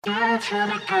Yeah, tell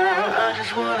me, girl, I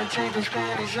just wanna take these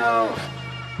panties off.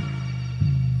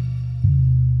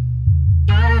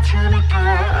 Yeah, tell me, girl,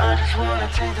 I just wanna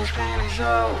take these panties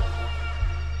off.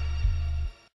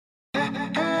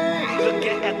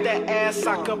 Looking at that ass,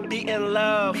 I could be in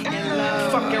love.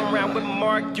 Fucking around with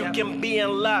Mark, you can be in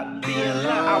luck.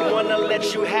 I wanna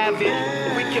let you have it.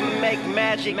 We can make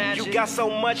magic. You got so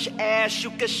much ass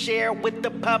you could share with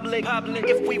the public.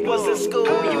 If we was in school,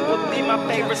 you would be my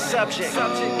favorite subject.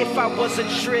 If I was a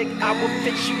trick, I would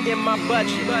fit you in my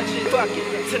budget. Fuck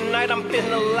it. Tonight I'm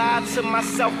finna lie to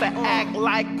myself and act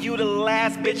like you the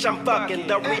last bitch I'm fucking.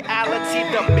 The reality,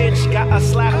 the bitch got a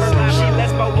slapper. She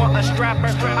lesbo want a strapper.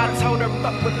 I told her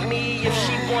fuck with me if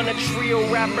she want a trio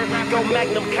rapper. Go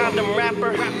Magnum condom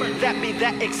rapper. That be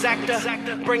that exacta.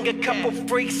 Bring a couple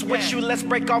freaks with you, let's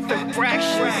break off in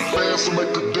fractions. Dance and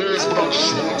make her dance, but I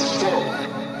just wanna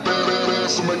fuck.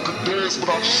 Dance and make her dance, but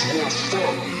I just wanna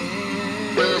fuck.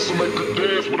 Dance and make her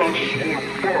dance, but I just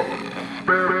wanna fuck.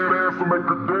 Dance and make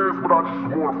her dance, but I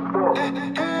just wanna fuck.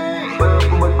 Dance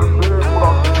and make her dance, but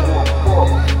I just wanna fuck. Dance and make her dance, but I just wanna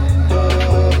fuck. Dance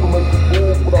and make her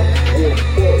dance, but I just wanna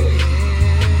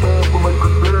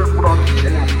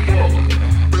fuck.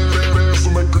 Dance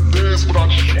and make her dance, but I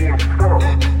just wanna fuck.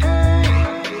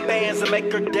 Bands and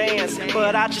make her dance,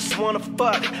 but I just wanna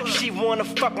fuck. She wanna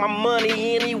fuck my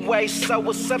money anyway, so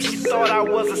what's up? She thought I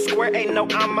was a square, ain't no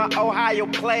I'm a Ohio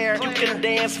player. You can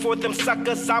dance for them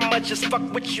suckers, I'ma just fuck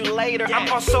with you later. I'm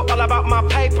also all about my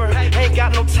paper, ain't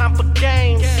got no time for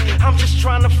games. I'm just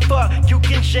trying to fuck, you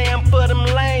can jam for them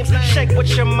lames. Shake what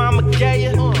your mama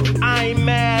gave you, I ain't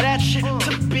mad at you.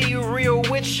 To be real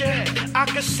with you, I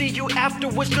can see you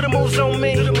afterwards, do the moves on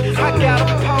me. I got a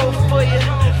pole for you,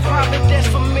 private dance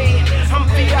for me. I'm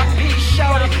VIP,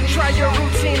 shout it. Try your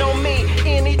routine on me.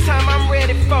 Anytime I'm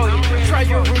ready for you. Try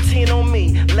your routine on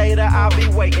me. Later I'll be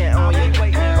waiting on you.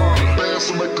 Dance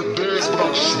and make her dance, but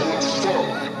I just wanna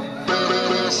fuck.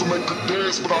 Dance and make her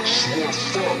dance, but I just wanna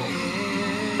fuck.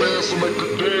 Dance and make her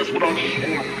dance, but I just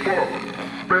wanna fuck.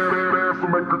 Dance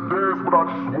and make her dance, but I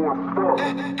just wanna fuck.